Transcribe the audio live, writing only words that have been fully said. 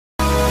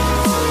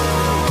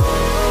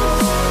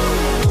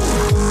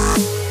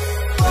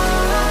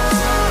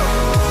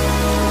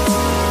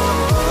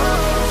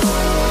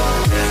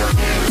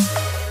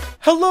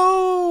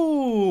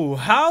Hello!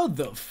 How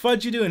the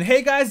fudge you doing?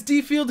 Hey guys,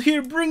 D-Field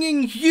here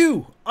bringing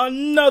you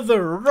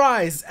another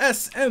Rise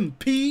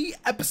SMP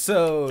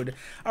episode.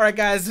 Alright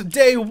guys,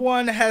 day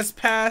 1 has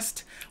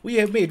passed. We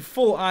have made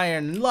full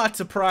iron,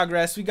 lots of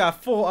progress. We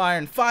got full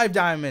iron, 5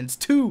 diamonds,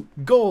 2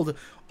 gold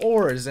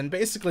ores, and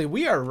basically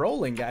we are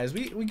rolling, guys.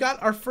 We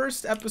got our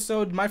first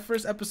episode, my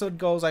first episode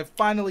goals. I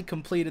finally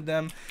completed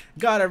them,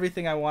 got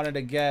everything I wanted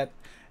to get.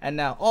 And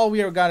now all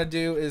we are gonna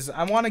do is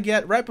I want to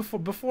get right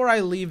before I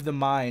leave the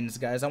mines,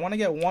 guys. I want to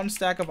get 1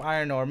 stack of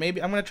iron ore.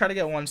 Maybe I'm gonna try to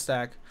get 1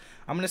 stack.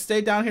 I'm gonna stay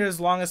down here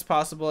as long as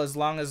possible, as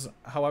long as,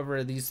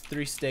 however, these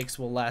 3 stakes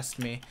will last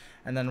me.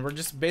 And then we're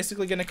just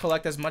basically gonna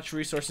collect as much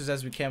resources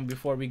as we can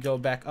before we go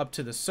back up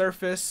to the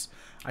surface.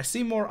 I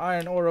see more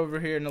iron ore over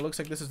here, and it looks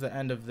like this is the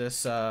end of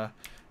this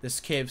this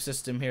cave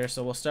system here.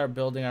 So we'll start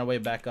building our way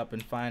back up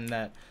and finding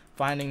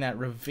that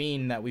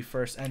ravine that we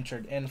first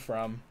entered in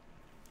from.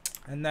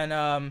 And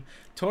then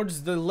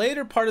towards the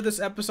later part of this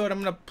episode,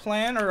 I'm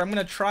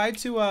gonna try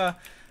to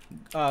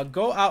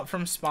go out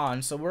from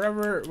spawn. So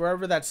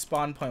wherever that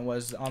spawn point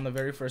was on the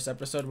very first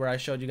episode, where I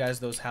showed you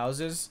guys those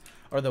houses,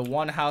 or the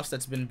one house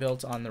that's been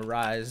built on the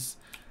rise,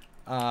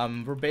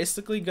 we're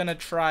basically gonna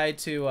try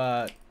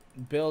to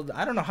build.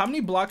 I don't know, how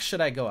many blocks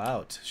should I go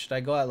out? Should I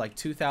go out like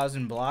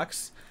 2,000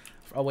 blocks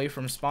away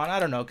from spawn?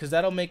 I don't know, because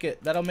that'll make it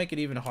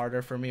even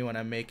harder for me when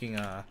I'm making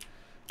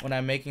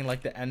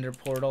like the ender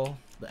portal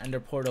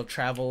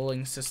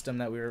traveling system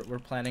that we're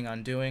planning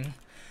on doing.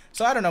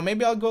 So I don't know,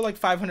 maybe I'll go like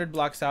 500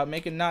 blocks out,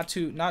 make it not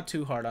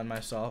too hard on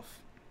myself.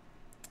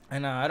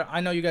 And I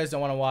know you guys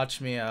don't want to watch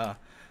me. I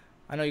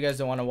know you guys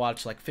don't want to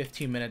watch like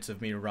 15 minutes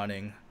of me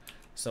running.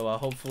 So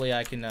hopefully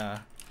I can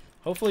I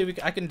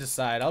can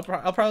decide.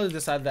 I'll probably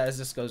decide that as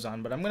this goes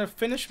on. But I'm gonna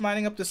finish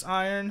mining up this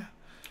iron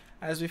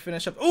as we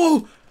finish up.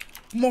 Oh,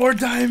 more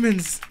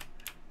diamonds!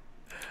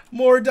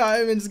 More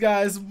diamonds,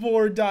 guys,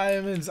 more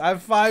diamonds. I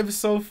have 5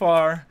 so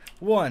far.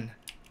 1,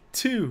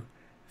 2,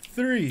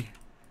 3.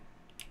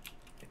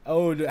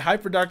 Oh, the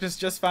Hyper Darkness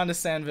just found a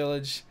sand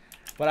village,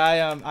 but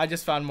I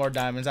just found more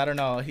diamonds. I don't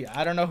know.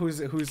 I don't know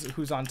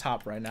who's on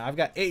top right now. I've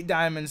got 8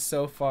 diamonds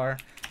so far.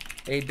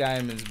 8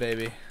 diamonds,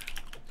 baby.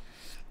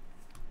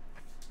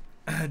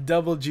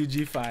 Double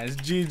GG finds.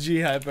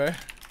 GG Hyper.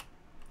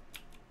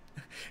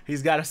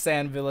 He's got a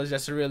sand village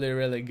that's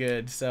really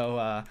good.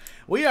 So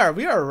we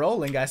are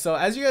rolling, guys. So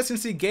as you guys can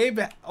see, Gabe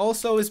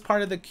also is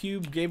part of the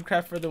cube.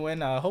 GabeCraft for the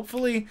win.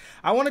 Hopefully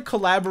I want to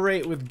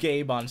collaborate with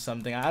Gabe on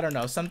something. I don't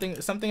know,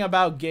 something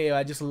about Gabe.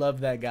 I just love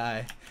that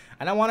guy,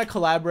 and I want to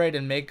collaborate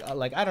and make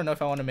like, I don't know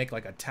if I want to make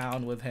like a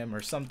town with him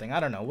or something. I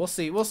don't know. We'll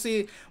see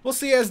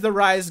as the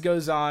rise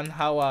goes on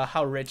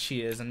how rich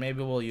he is, and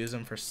maybe we'll use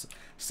him for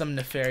some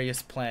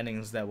nefarious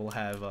plannings that we'll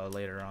have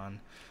later on.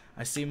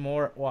 I see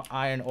more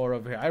iron ore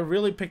over here. I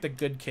really picked a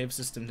good cave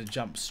system to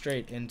jump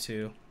straight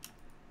into,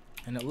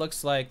 and it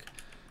looks like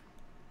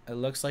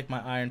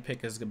my iron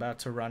pick is about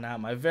to run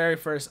out. My very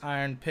first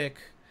iron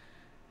pick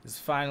is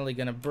finally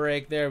gonna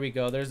break. There we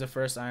go. There's the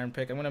first iron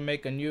pick. I'm gonna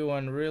make a new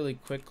one really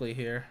quickly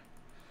here,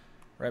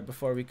 right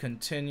before we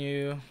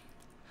continue.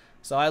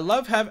 So I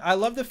love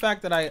the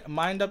fact that I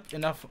mined up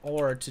enough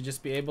ore to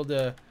just be able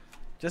to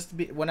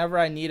whenever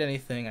I need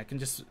anything, I can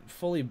just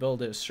fully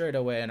build it straight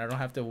away, and I don't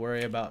have to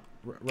worry about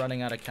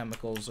running out of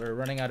chemicals or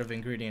running out of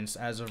ingredients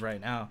as of right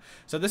now.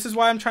 So this is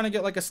why I'm trying to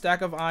get like a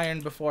stack of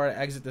iron before I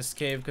exit this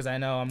cave, because I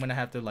know I'm gonna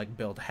have to like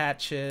build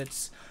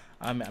hatchets.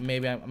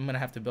 Maybe I'm gonna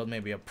have to build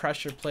maybe a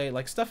pressure plate,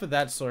 like stuff of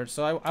that sort.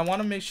 So I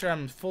want to make sure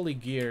I'm fully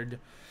geared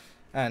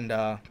and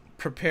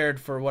prepared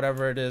for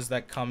whatever it is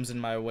that comes in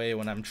my way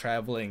when I'm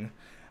traveling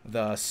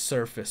the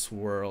surface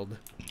world.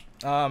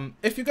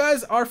 If you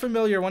guys are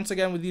familiar once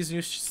again with these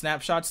new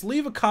snapshots,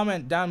 leave a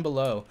comment down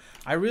below.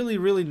 I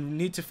really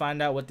need to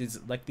find out what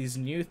these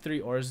new 3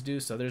 ores do.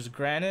 So there's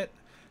granite,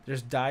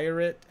 there's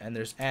diorite, and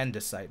there's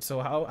andesite.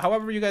 So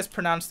however you guys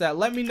pronounce that,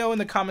 let me know in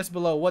the comments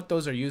below what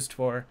those are used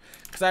for,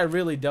 because I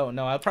really don't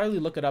know. I'll probably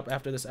look it up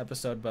after this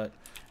episode, but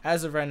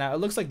as of right now, it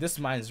looks like this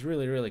mines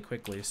really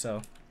quickly.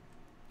 So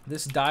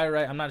this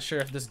diorite, I'm not sure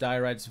if this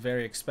diorite's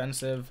very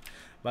expensive,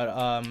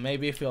 but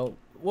maybe if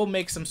we'll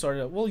make some sort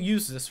of, we'll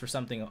use this for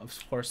something, of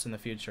course, in the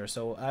future.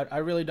 So I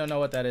really don't know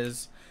what that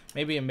is.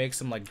 Maybe it makes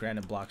some like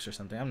granite blocks or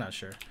something. I'm not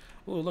sure.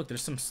 Oh, look,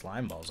 there's some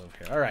slime balls over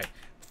here. All right,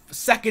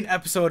 second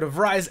episode of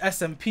Rise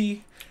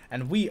SMP,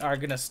 and we are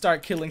gonna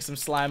start killing some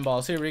slime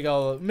balls. Here we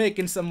go,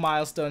 making some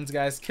milestones,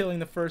 guys. Killing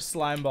the first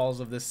slime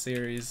balls of this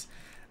series.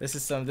 This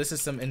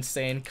is some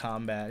insane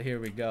combat. Here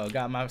we go.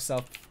 Got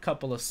myself a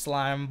couple of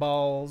slime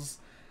balls.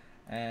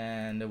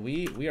 And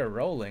we are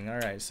rolling. All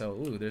right, so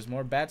ooh, there's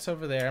more bats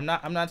over there. I'm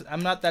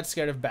not that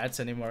scared of bats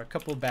anymore. A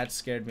couple of bats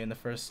scared me in the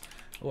first.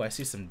 Oh, I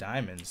see some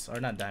diamonds, or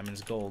not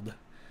diamonds, gold.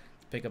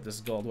 Pick up this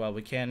gold while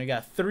we can. We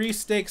got 3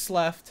 steaks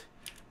left.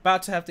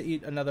 About to have to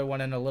eat another one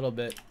in a little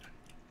bit,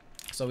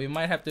 so we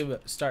might have to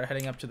start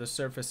heading up to the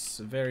surface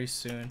very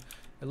soon.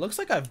 It looks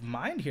like I've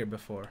mined here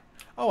before.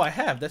 Oh, I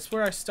have. That's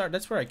where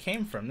I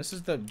came from. This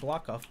is the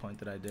block off point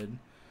that I did.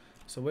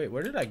 So wait,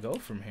 where did I go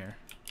from here?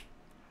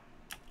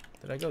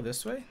 Did I go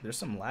this way? There's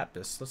some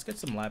lapis. Let's get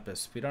some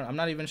lapis. I'm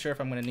not even sure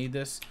if I'm gonna need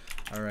this.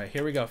 All right,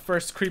 here we go.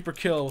 First creeper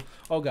kill.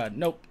 Oh god,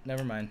 nope,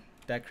 never mind.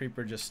 That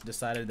creeper just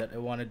decided that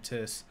it wanted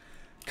to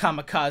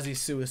kamikaze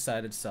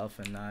suicide itself,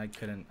 and I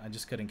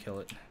just couldn't kill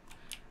it.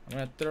 I'm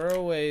gonna throw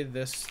away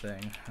this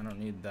thing. I don't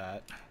need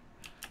that.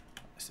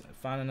 So I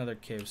found another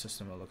cave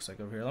system, it looks like,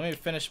 over here. Let me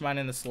finish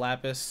mining this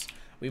lapis.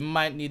 We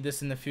might need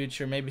this in the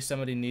future. Maybe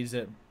somebody needs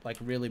it like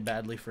really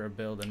badly for a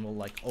build, and we'll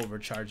like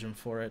overcharge him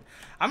for it.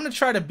 I'm gonna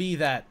try to be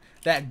that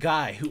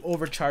guy who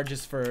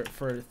overcharges for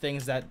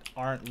things that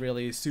aren't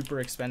really super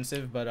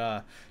expensive,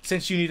 but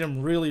since you need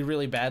them really,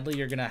 really badly,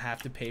 you're gonna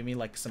have to pay me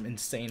like some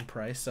insane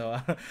price.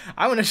 So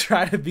I'm gonna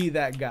try to be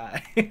that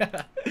guy.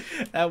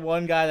 That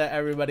one guy that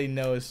everybody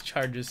knows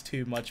charges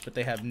too much, but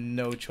they have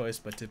no choice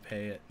but to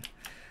pay it.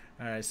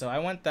 Alright, so I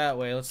went that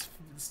way. Let's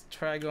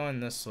try going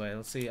this way.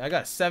 Let's see. I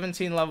got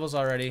 17 levels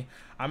already.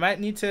 I might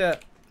need to,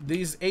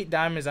 these 8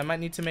 diamonds, I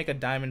might need to make a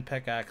diamond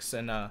pickaxe,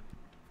 and I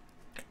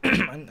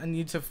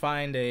need to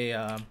find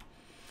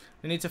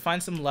we need to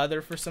find some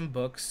leather for some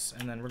books,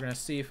 and then we're gonna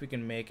see if we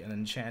can make an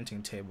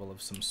enchanting table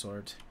of some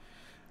sort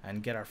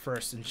and get our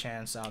first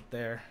enchants out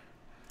there.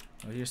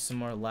 Oh, here's some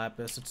more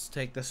lapis. Let's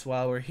take this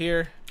while we're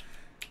here.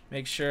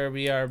 Make sure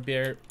we are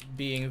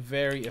being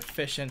very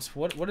efficient.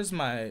 What is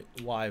my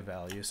Y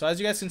value? So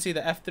as you guys can see,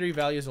 the F3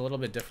 value is a little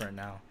bit different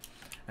now.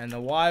 And the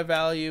Y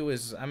value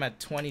is, I'm at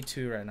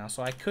 22 right now.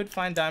 So I could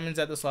find diamonds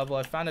at this level.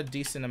 I found a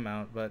decent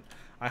amount, but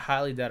I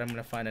highly doubt I'm going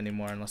to find any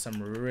more unless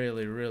I'm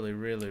really, really,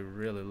 really,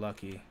 really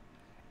lucky.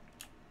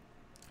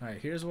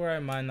 Alright, here's where I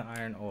mine the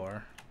iron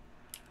ore.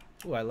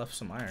 Ooh, I left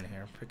some iron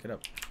here. Pick it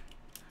up.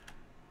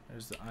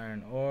 There's the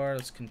iron ore.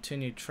 Let's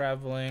continue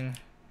traveling.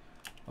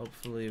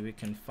 Hopefully we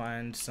can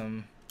find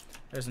some.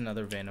 There's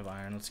another vein of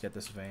iron. Let's get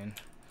this vein.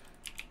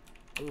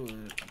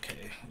 Ooh,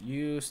 okay.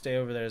 You stay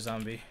over there,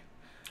 zombie.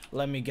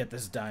 Let me get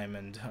this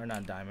diamond. Or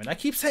not diamond. I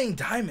keep saying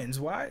diamonds.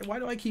 Why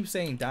do I keep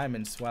saying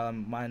diamonds while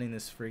I'm mining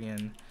this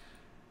friggin'...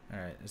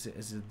 Alright, is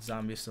it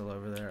zombie still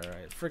over there?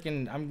 Alright.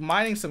 Freaking, I'm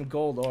mining some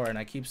gold ore and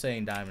I keep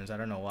saying diamonds. I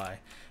don't know why.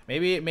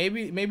 Maybe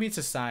it's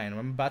a sign.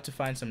 I'm about to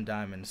find some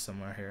diamonds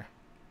somewhere here.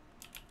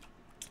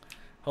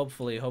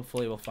 Hopefully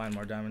we'll find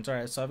more diamonds.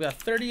 Alright, so I've got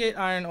 38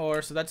 iron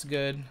ore, so that's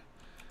good.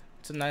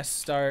 It's a nice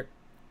start.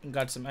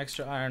 Got some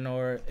extra iron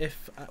ore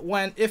if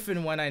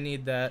and when I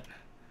need that.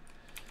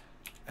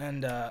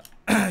 And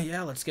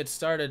yeah, let's get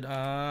started.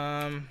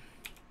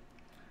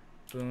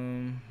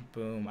 Boom,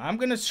 boom. I'm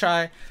gonna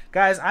try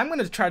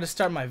to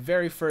start my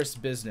very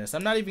first business.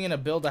 I'm not even gonna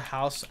build a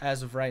house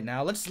as of right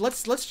now.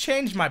 Let's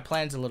change my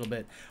plans a little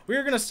bit.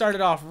 We're gonna start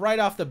it off right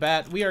off the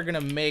bat. We are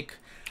gonna make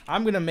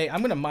I'm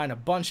gonna mine a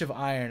bunch of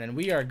iron, and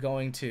we are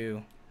gonna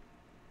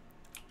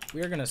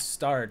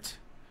start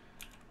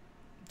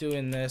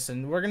doing this,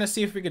 and we're gonna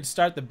see if we could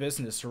start the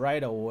business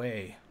right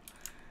away.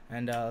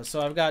 And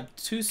so I've got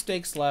 2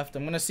 stakes left.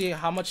 I'm gonna see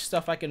how much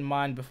stuff I can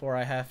mine before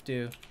I have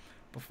to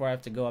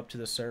go up to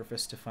the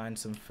surface to find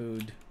some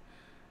food.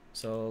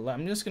 So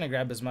I'm just gonna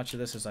grab as much of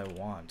this as I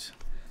want.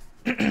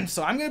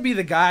 So I'm gonna be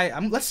the guy.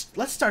 Let's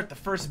start the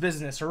first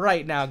business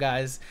right now,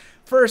 guys.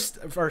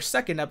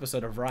 Second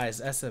episode of Rise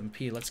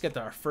SMP. Let's get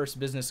our first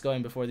business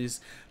going before these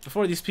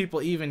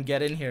people even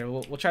get in here.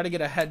 We'll try to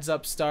get a heads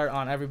up start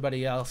on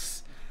everybody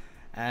else,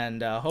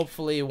 and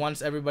hopefully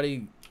once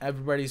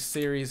everybody's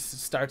series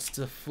starts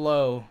to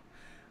flow,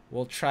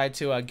 we'll try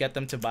to get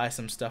them to buy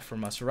some stuff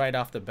from us right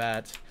off the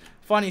bat.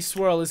 Funny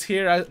Swirl is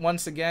here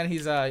once again.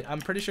 He's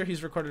I'm pretty sure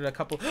he's recorded a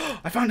couple.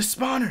 I found a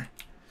spawner.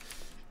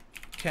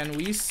 Can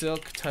we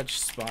silk touch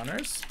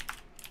spawners?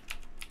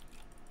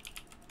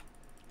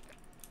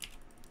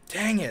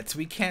 Dang it,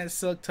 we can't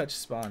silk touch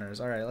spawners.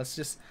 All right,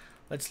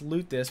 let's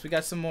loot this. We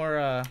got some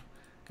more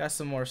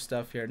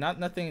stuff here.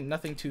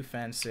 Nothing too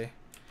fancy.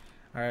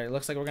 All right,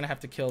 looks like we're gonna have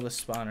to kill this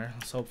spawner.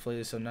 Let's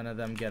hopefully so none of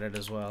them get it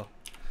as well,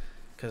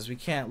 because we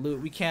can't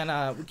loot. We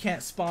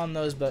can't spawn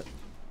those. But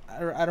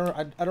I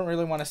don't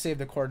really want to save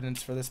the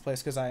coordinates for this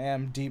place because I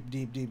am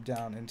deep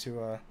down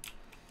into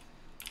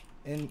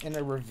in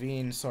a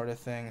ravine sort of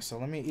thing. So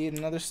let me eat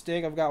another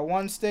steak. I've got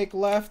 1 steak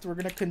left. We're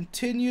gonna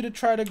continue to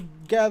try to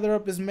gather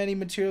up as many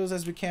materials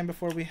as we can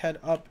before we head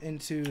up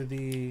into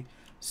the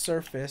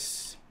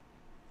surface.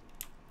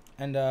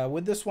 And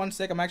with this 1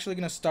 steak, I'm actually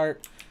gonna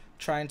start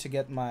trying to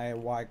get my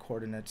Y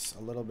coordinates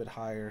a little bit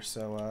higher,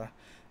 so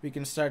we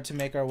can start to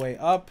make our way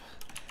up.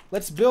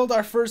 Let's build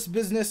our first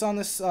business on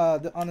this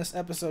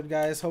episode,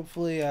 guys.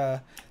 Hopefully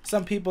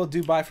some people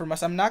do buy from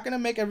us. I'm not gonna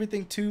make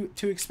everything too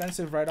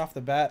expensive right off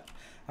the bat.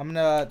 I'm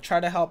gonna try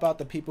to help out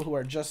the people who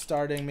are just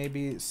starting,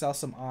 maybe sell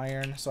some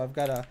iron. So I've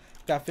got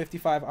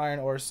 55 iron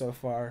ore so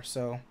far,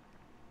 so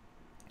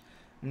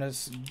I'm gonna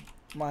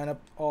mine up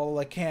all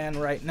I can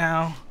right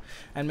now,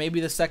 and maybe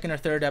the second or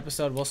third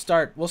episode we'll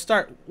start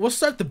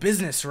the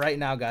business right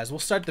now, guys. We'll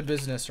start the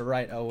business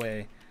right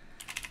away.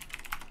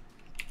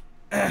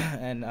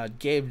 And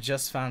Gabe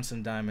just found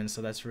some diamonds,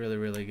 so that's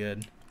really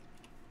good.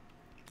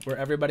 Where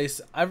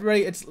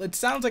it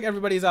sounds like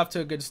everybody's off to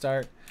a good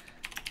start.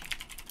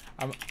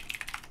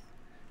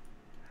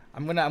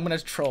 I'm gonna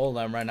troll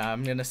them right now.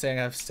 I'm gonna say I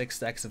have 6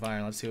 stacks of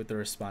iron. Let's see what the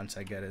response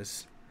I get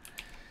is.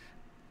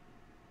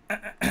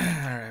 Alright,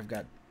 I've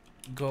got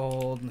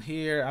gold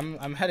here.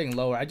 I'm heading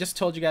lower. I just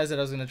told you guys that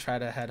I was gonna try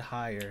to head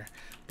higher,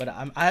 but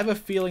I have a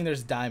feeling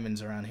there's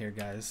diamonds around here,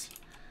 guys.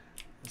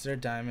 Is there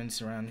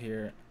diamonds around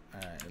here?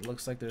 Alright, it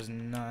looks like there's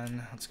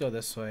none. Let's go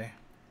this way.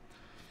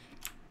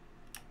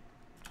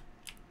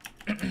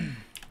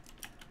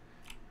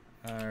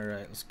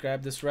 Alright, let's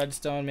grab this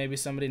redstone. Maybe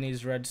somebody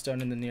needs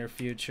redstone in the near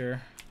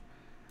future.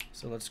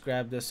 So let's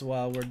grab this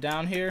while we're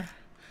down here.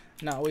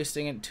 Not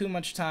wasting it too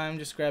much time,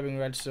 just grabbing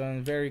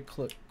redstone. Very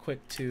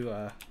quick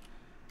to...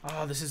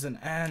 Oh, this is an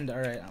end.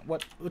 Alright,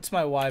 what's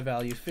my Y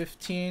value?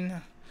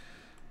 15.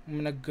 I'm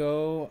gonna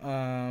go...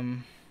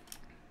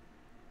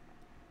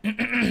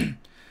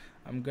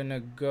 I'm gonna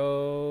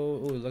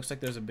go... Ooh, it looks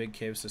like there's a big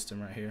cave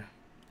system right here.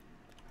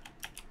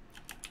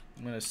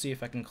 I'm gonna see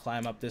if I can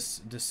climb up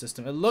this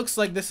system. It looks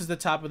like this is the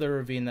top of the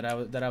ravine that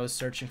I was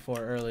searching for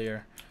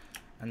earlier.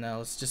 And now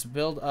let's just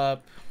build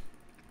up.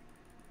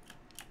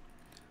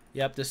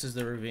 Yep, this is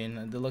the ravine.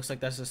 It looks like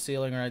that's the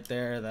ceiling right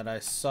there that I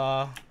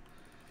saw.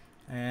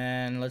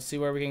 And let's see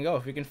where we can go.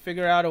 If we can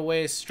figure out a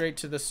way straight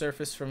to the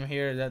surface from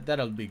here,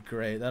 that'll be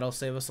great. That'll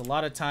save us a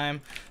lot of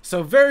time.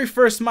 So very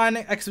first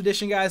mining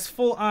expedition, guys.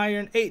 Full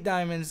iron, 8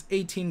 diamonds,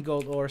 18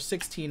 gold ore,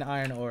 16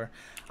 iron ore.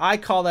 I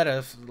call that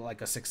a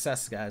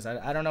success, guys.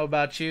 I don't know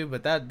about you,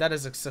 but that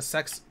is a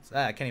success.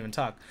 I can't even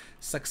talk.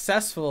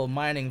 Successful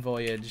mining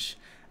voyage.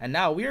 And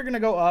now we are gonna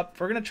go up.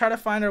 We're gonna try to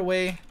find our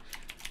way.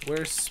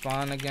 Where's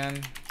spawn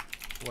again?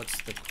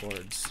 What's the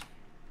coords?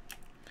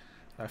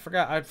 I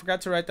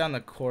forgot to write down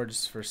the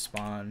coords for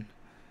spawn.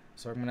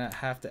 So I'm gonna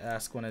have to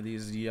ask one of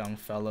these young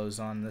fellows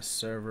on this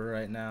server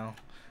right now.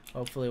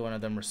 Hopefully one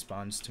of them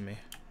responds to me.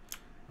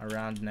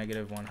 Around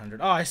 -100.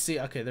 Oh, I see.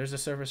 Okay, there's a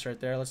surface right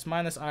there. Let's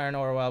mine this iron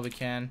ore while we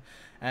can,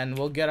 and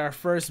we'll get our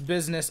first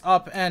business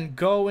up and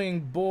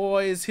going,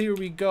 boys. Here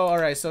we go. All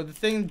right, so the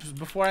thing,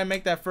 before I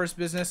make that first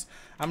business,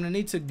 I'm gonna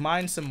need to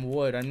mine some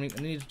wood. I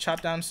need to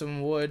chop down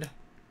some wood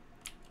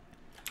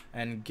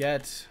and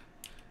get...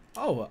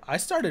 Oh, I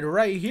started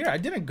right here. I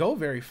didn't go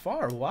very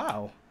far.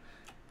 Wow.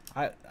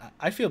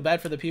 I feel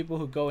bad for the people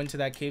who go into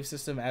that cave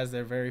system as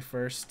their very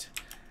first,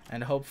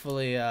 and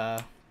hopefully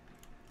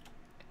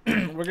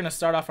we're gonna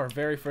start off our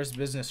very first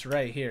business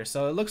right here.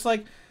 So it looks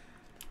like,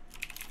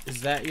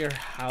 is that your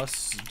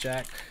house,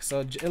 Jack? So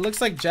it looks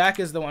like Jack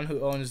is the one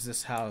who owns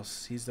this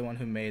house. He's the one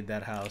who made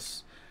that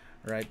house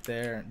right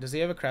there. Does he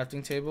have a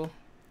crafting table?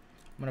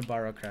 I'm gonna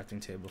borrow a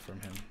crafting table from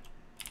him.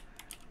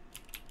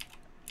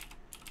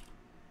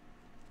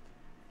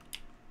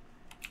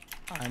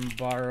 I'm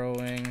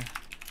borrowing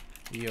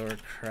your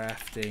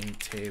crafting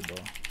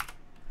table.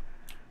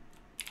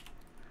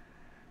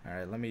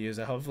 Alright, let me use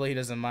it. Hopefully he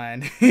doesn't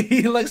mind.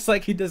 He looks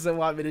like he doesn't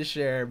want me to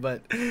share,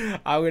 but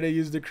I'm going to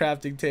use the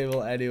crafting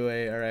table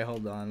anyway. Alright,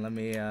 hold on. Let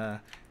me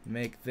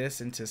make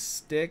this into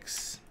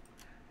sticks.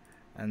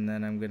 And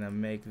then I'm going to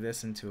make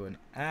this into an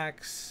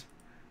axe.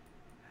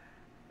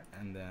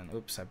 And then,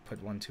 oops, I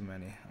put one too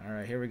many.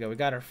 Alright, here we go. We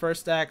got our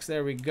first axe.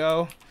 There we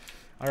go.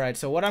 Alright,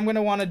 so what I'm going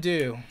to want to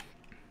do...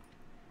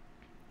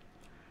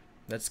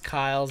 That's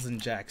Kyle's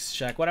and Jack's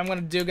shack. What I'm going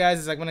to do, guys,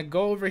 is I'm going to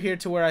go over here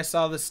to where I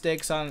saw the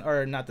steaks on,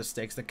 or not the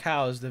steaks, the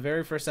cows, the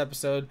very first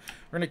episode.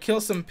 We're going to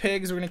kill some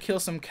pigs. We're going to kill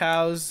some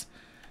cows.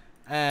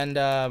 And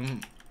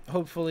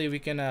hopefully we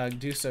can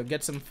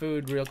get some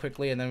food real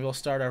quickly. And then we'll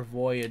start our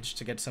voyage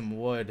to get some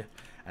wood.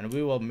 And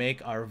we will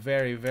make our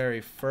very, very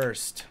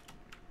first...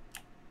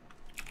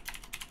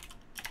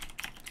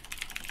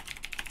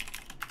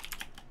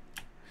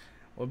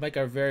 We'll make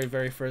our very,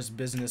 very first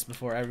business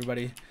before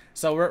everybody.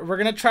 So we're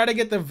gonna try to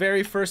get the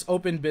very first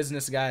open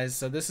business, guys.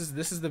 So this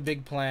is the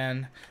big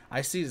plan.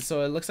 I see.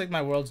 So it looks like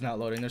my world's not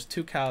loading. There's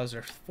 2 cows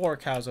or 4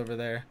 cows over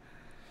there.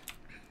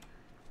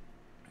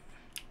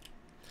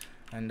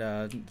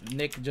 And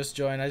Nick just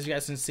joined. As you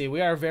guys can see, we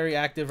are very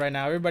active right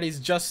now. Everybody's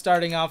just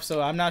starting off,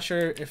 so I'm not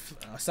sure if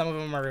some of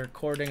them are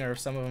recording or if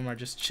some of them are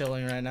just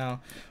chilling right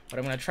now. But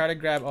I'm gonna try to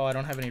grab. Oh, I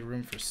don't have any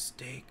room for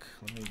steak.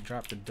 Let me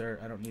drop the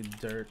dirt. I don't need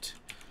dirt.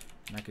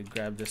 And I could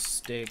grab this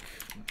steak.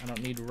 I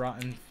don't need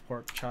rotten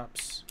pork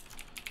chops.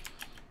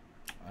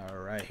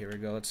 Alright, here we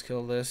go. Let's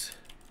kill this.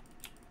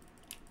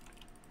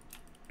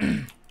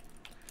 Ooh,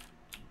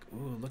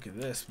 look at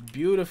this.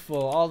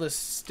 Beautiful. All this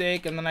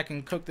steak, and then I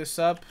can cook this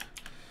up.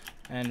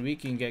 And we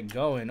can get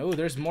going. Oh,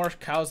 there's more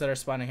cows that are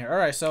spawning here.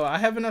 Alright, so I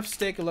have enough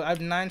steak. I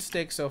have 9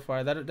 steaks so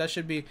far. That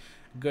should be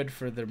good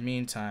for the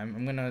meantime.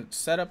 I'm going to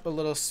set up a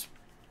little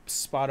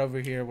spot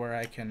over here where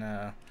I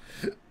can...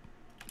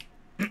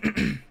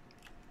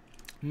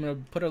 I'm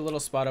going to put a little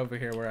spot over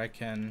here where I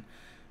can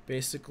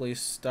basically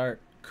start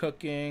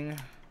cooking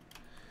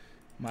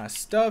my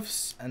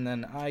stuffs, and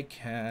then I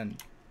can,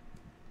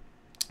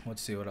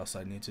 let's see what else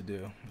I need to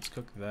do. Let's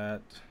cook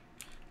that.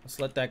 Let's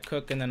let that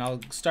cook, and then I'll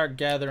start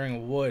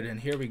gathering wood, and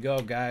here we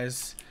go,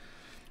 guys.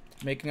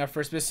 Making our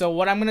first bit. So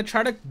what I'm gonna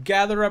try to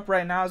gather up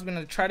right now is I'm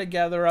gonna try to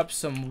gather up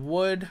some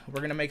wood.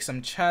 We're gonna make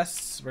some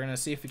chests. We're gonna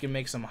see if we can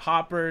make some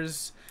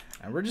hoppers,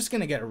 and we're just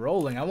gonna get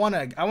rolling. I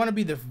wanna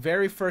be the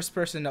very first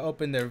person to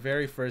open their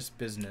very first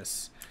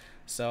business.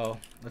 So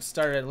let's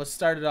start it. Let's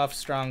start it off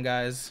strong,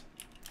 guys.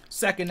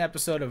 Second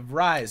episode of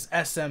Rise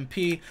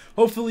SMP.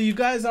 Hopefully you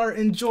guys are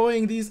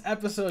enjoying these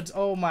episodes.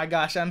 Oh my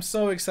gosh, I'm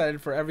so excited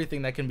for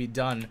everything that can be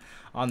done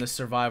on the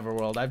survivor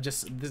world. I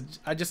just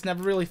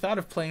never really thought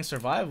of playing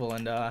survival,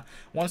 and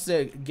once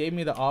they gave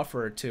me the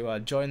offer to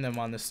join them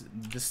on this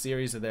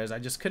series of theirs, I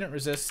just couldn't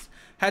resist.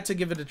 Had to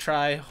give it a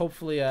try.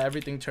 Hopefully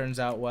everything turns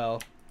out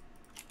well.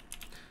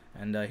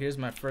 And here's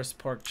my first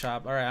pork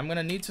chop. All right, I'm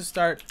gonna need to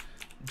start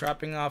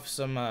dropping off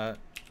some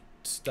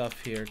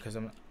stuff here because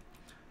I'm.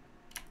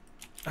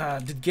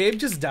 Did Gabe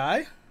just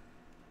die?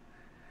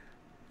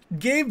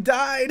 Gabe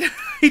died.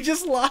 He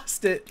just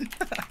lost it.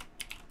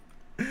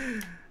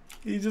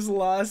 He just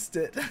lost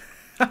it.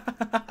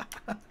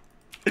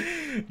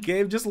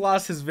 Gabe just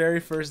lost his very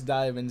first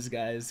diamonds,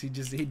 guys. He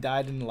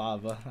died in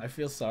lava. I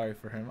feel sorry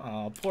for him.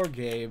 Oh, poor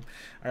Gabe.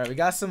 All right, we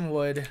got some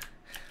wood.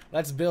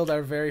 Let's build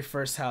our very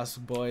first house,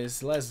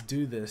 boys. Let's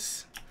do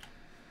this.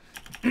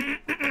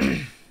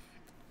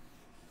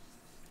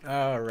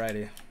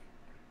 Alrighty.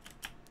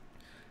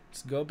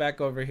 Let's go back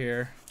over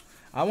here.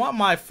 I want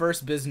my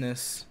first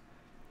business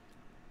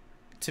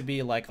to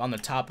be like on the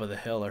top of the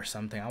hill or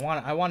something.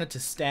 I want it to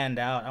stand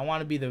out. I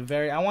want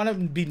to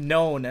be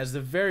known as the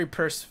very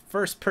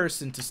first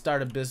person to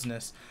start a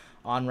business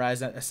on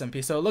Rise at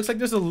SMP. So it looks like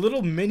there's a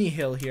little mini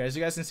hill here. As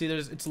you guys can see,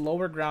 it's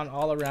lower ground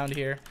all around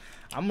here.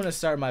 I'm gonna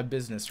start my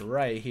business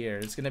right here.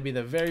 It's gonna be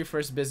the very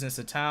first business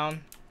of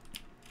town,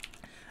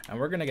 and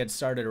we're gonna get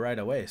started right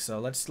away. So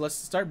let's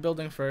start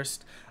building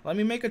first. Let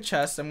me make a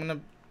chest. I'm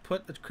gonna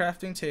put a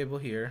crafting table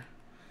here.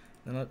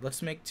 Then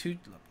let's make two.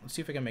 Let's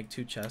see if I can make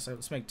two chests.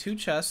 Let's make two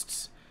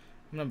chests.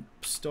 I'm gonna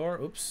store.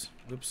 Oops.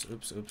 I'm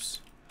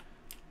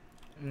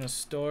gonna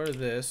store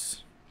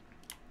this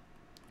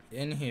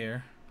in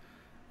here.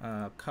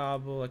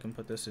 Cobble. I can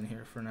put this in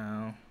here for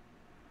now.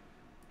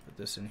 Put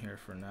this in here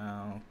for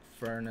now.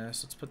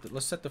 Furnace.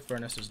 Let's set the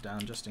furnaces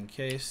down just in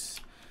case.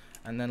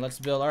 And then let's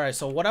build. All right.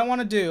 So what I want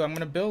to do, I'm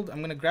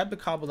gonna grab the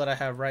cobble that I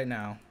have right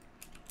now.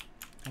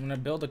 I'm gonna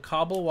build a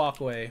cobble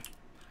walkway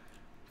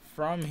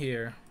from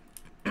here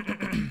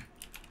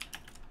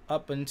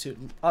up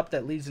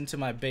that leads into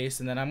my base,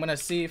 and then I'm gonna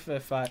see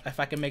if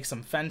I can make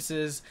some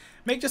fences,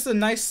 make just a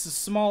nice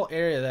small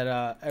area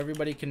that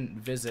everybody can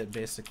visit,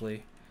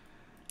 basically,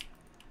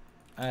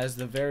 as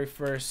the very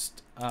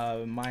first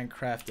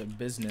Minecraft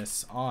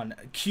business on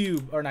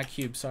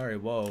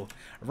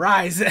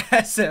Rise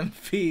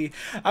SMP.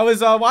 I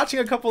was watching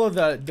a couple of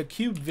the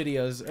Cube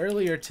videos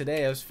earlier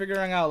today. I was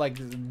figuring out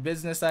like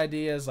business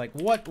ideas, like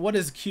what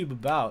is Cube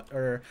about,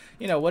 or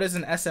what is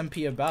an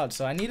SMP about.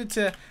 So I needed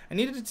to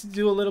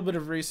do a little bit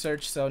of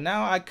research. So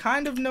now I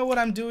kind of know what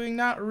I'm doing.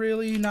 Not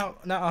really,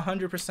 not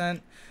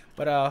 100%.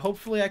 But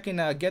hopefully I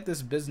can get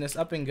this business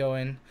up and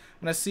going.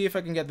 I'm going to see if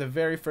I can get the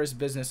very first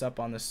business up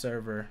on the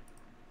server.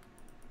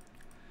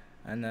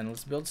 And then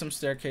let's build some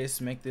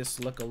staircase, make this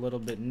look a little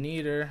bit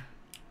neater.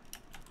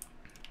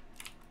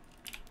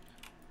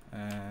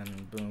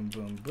 And boom,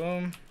 boom,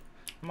 boom.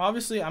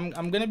 I'm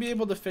going to be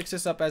able to fix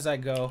this up as I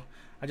go.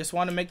 I just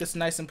want to make this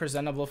nice and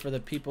presentable for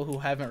the people who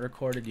haven't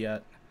recorded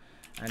yet.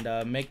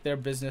 And make their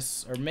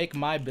business, or make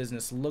my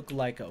business, look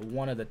like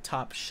one of the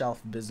top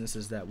shelf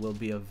businesses that will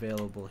be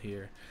available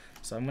here.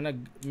 So I'm gonna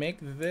make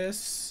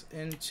this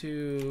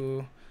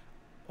into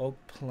oak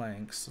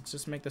planks. Let's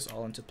just make this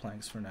all into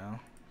planks for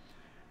now.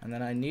 And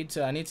then I need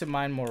to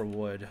mine more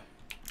wood.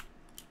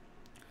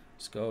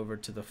 Let's go over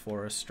to the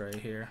forest right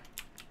here.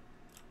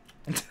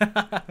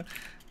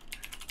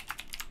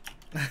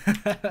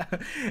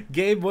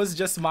 Gabe was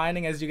just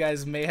mining, as you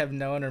guys may have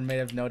known or may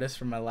have noticed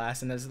from my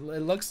last, and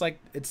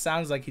it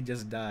sounds like he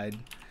just died.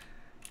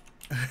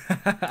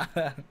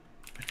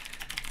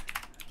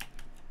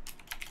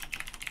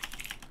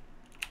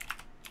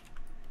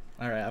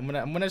 All right, I'm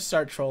gonna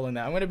start trolling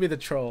that. I'm gonna be the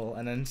troll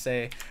and then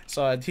say,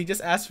 so he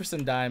just asked for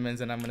some diamonds,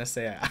 and I'm gonna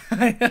say,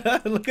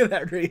 look at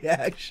that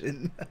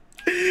reaction.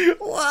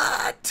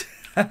 What?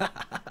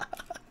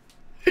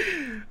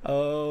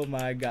 Oh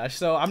my gosh.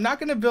 So I'm not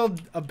gonna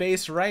build a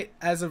base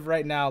as of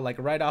right now, like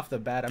right off the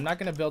bat. I'm not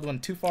gonna build one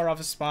too far off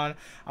a spawn.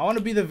 I want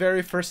to be the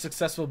very first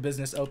successful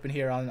business open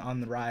here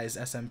on the Rise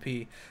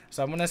SMP.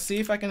 So I'm gonna see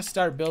if I can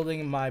start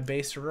building my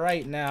base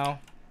right now,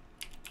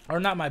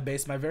 or not my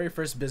base, my very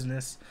first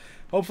business.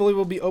 Hopefully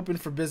we'll be open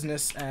for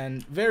business,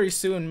 and very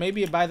soon,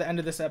 maybe by the end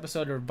of this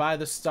episode or by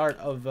the start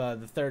of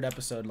the third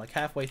episode, like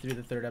halfway through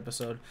the third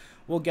episode,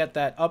 we'll get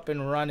that up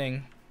and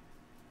running.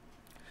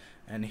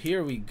 And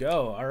here we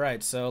go. All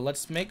right, so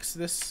let's take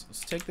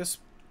this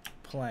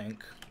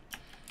plank,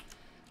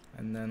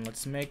 and then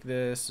let's make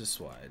this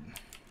wide.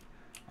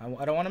 I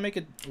don't want to make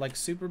it like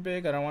super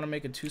big. I don't want to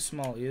make it too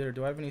small either.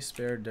 Do I have any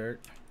spare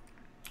dirt?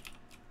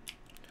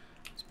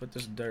 Let's put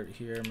this dirt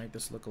here, make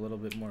this look a little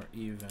bit more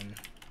even.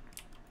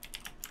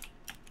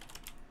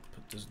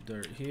 Put this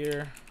dirt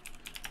here.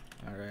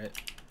 All right.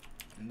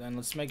 And then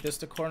let's make this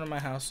the corner of my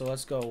house. So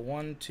let's go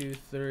 1, 2,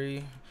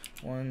 3,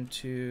 1,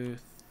 2,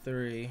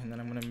 3, and then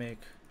I'm gonna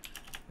make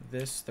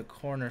this the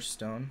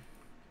cornerstone.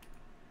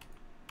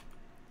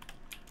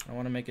 I don't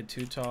want to make it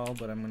too tall,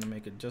 but I'm gonna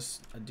make it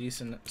just a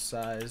decent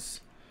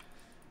size.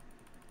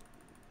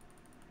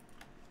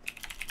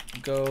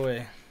 Go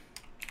away.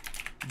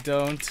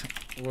 Don't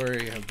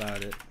worry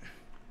about it.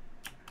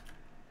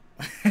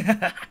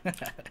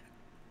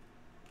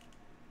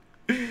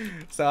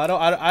 So I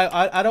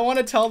don't want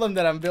to tell them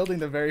that I'm building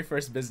the very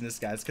first business,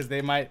 guys, because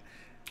they might.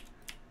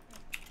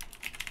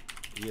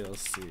 You'll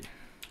see.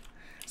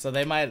 So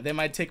they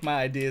might take my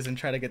ideas and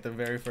try to get the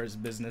very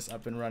first business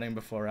up and running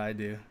before I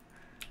do.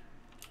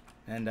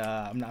 And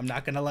I'm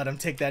not gonna let them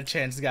take that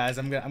chance, guys.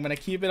 I'm gonna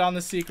keep it on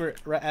the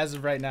secret as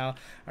of right now.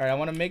 All right, I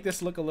want to make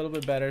this look a little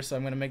bit better, so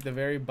I'm gonna make the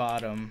very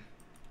bottom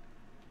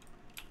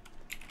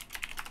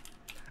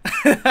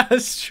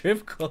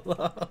strip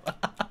club.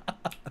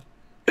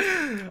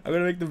 I'm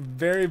gonna make the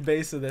very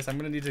base of this. I'm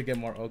gonna need to get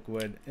more oak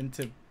wood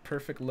into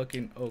perfect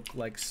looking oak,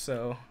 like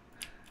so.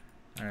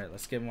 All right,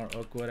 let's get more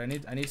oak wood. I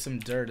need some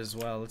dirt as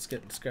well. Let's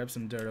grab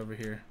some dirt over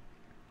here.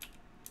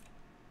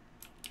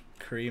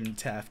 Cream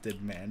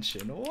tafted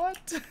mansion.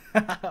 What?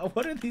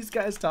 What are these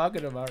guys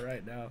talking about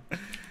right now?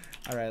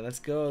 All right, let's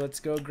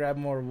go grab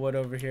more wood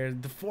over here.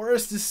 The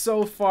forest is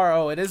so far.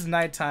 Oh, it is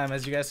nighttime.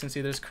 As you guys can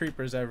see, there's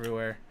creepers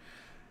everywhere.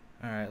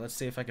 All right, let's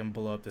see if I can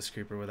blow up this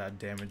creeper without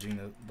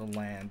damaging the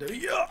land.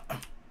 Yeah.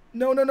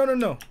 No.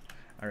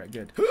 All right,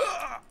 good.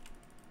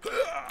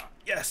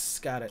 Yes,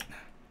 got it.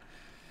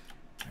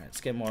 All right, let's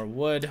get more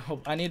wood.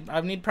 I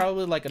need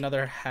probably like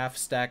another half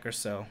stack or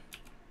so.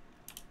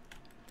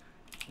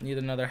 Need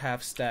another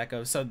half stack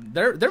of. So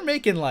they're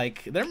making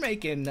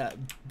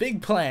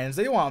big plans.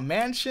 They want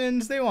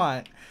mansions. They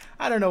want,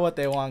 I don't know what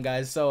they want,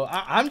 guys. So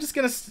I'm just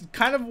gonna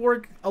kind of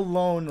work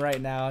alone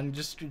right now and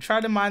just try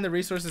to mine the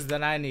resources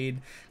that I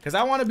need, because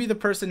I want to be the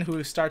person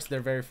who starts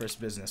their very first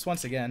business.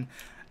 Once again,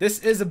 this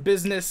is a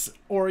business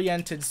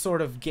oriented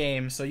sort of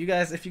game. So you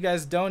guys, if you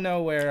guys don't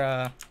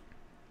know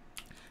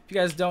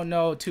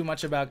too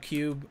much about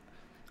Cube,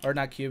 or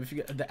not Cube,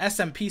 the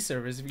SMP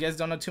servers, if you guys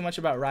don't know too much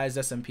about Rise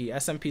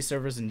SMP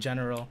servers in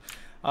general,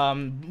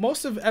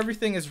 most of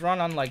everything is run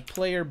on like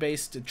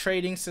player-based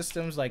trading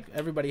systems. Like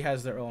everybody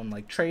has their own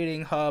like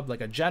trading hub, like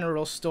a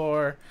general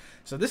store.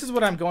 So this is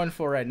what I'm going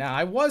for right now.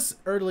 I was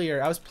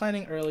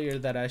planning earlier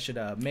that I should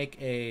make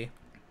a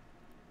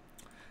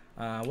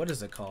what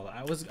is it called?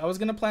 I was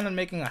gonna plan on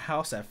making a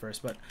house at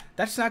first, but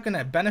that's not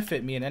gonna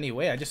benefit me in any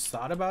way. I just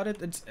thought about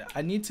it.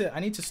 I need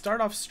to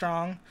start off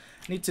strong.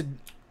 I need to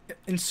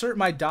insert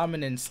my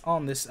dominance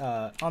on this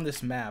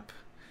map,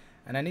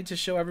 and I need to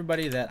show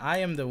everybody that I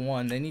am the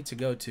one they need to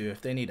go to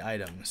if they need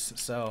items.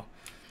 So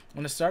I'm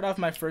gonna start off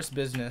my first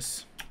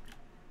business.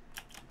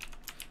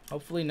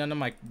 Hopefully none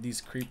of these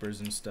creepers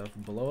and stuff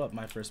blow up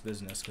my first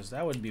business, because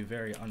that would be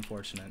very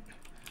unfortunate.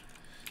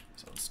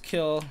 So let's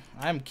kill.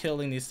 I'm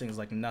killing these things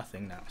like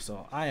nothing now,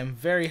 so I am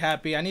very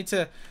happy. I'm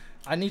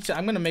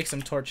gonna make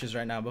some torches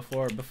right now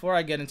before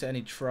I get into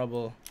any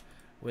trouble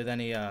with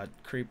any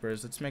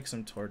creepers. Let's make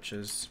some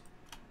torches.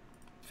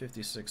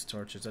 56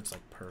 torches, that's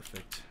like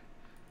perfect.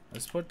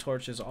 Let's put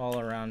torches all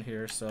around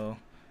here so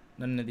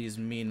none of these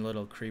mean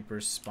little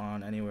creepers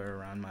spawn anywhere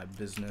around my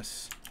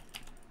business.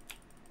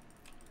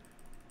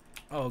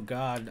 Oh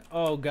god,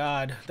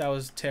 that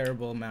was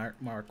terrible, Mark.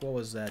 What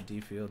was that,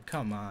 D-Field?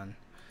 Come on,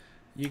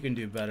 you can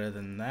do better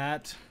than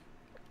that.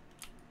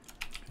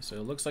 So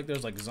it looks like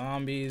there's like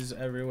zombies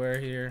everywhere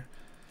here.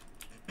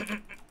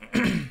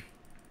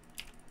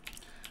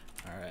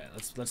 Alright,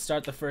 let's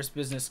start the first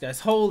business,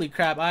 guys. Holy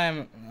crap,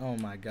 oh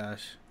my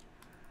gosh.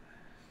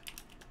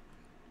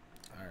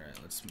 Alright,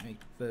 let's make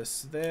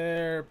this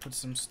there. Put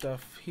some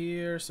stuff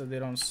here so they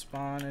don't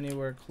spawn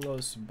anywhere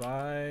close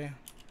by.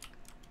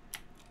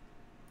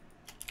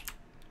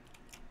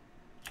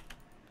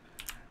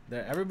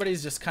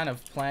 Everybody's just kind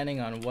of planning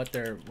on what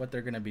they're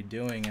gonna be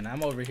doing, and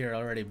I'm over here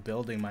already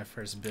building my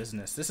first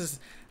business. This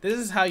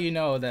is how you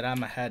know that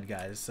I'm ahead,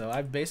 guys. So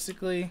I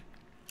basically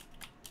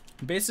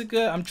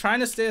I'm trying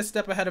to stay a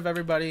step ahead of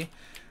everybody.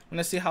 I'm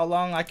gonna see how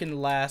long I can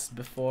last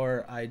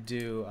before I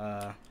do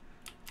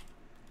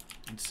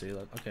let's see.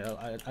 Okay,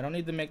 I don't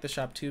need to make the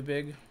shop too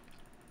big,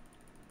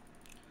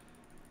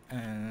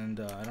 and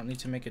I don't need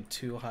to make it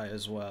too high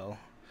as well.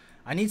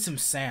 I need some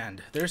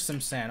sand. There's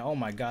some sand. Oh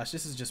my gosh,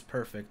 this is just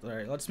perfect. All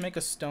right, let's make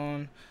a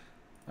stone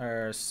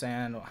or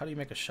sand. How do you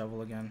make a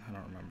shovel again? I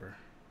don't remember.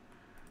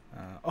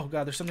 Oh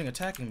god, there's something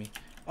attacking me.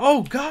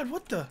 Oh god,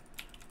 what the?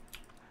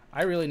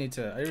 I really need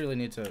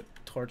to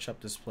torch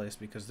up this place,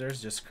 because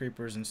there's just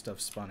creepers and stuff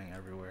spawning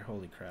everywhere.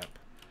 Holy crap.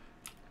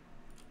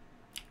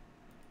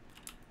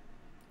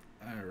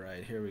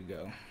 Alright, here we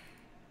go.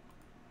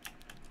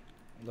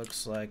 It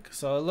looks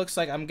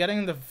like I'm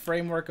getting the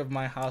framework of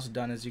my house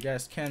done, as you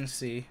guys can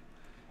see.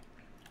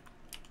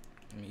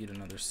 Let me eat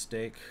another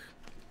steak.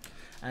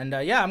 And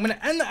yeah, I'm going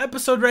to end the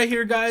episode right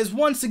here, guys.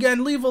 Once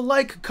again, leave a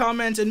like,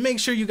 comment, and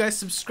make sure you guys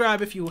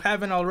subscribe if you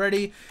haven't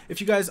already.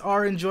 If you guys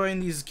are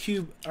enjoying these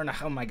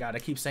oh my god, I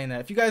keep saying that.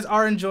 If you guys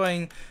are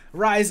enjoying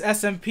Rise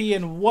SMP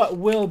and what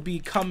will be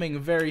coming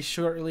very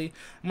shortly,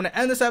 I'm going to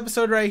end this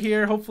episode right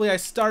here. Hopefully I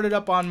started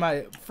up on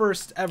my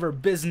first ever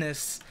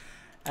business.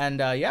 And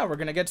yeah, we're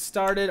gonna get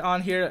started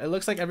on here. It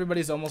looks like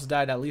everybody's almost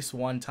died at least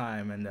one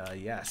time, and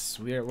yes,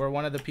 we're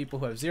one of the people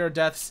who have 0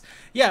 deaths.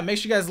 Yeah, make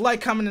sure you guys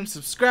like, comment, and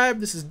subscribe.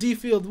 This is D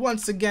Field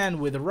once again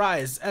with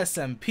Rise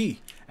SMP,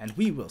 and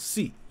we will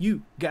see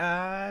you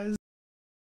guys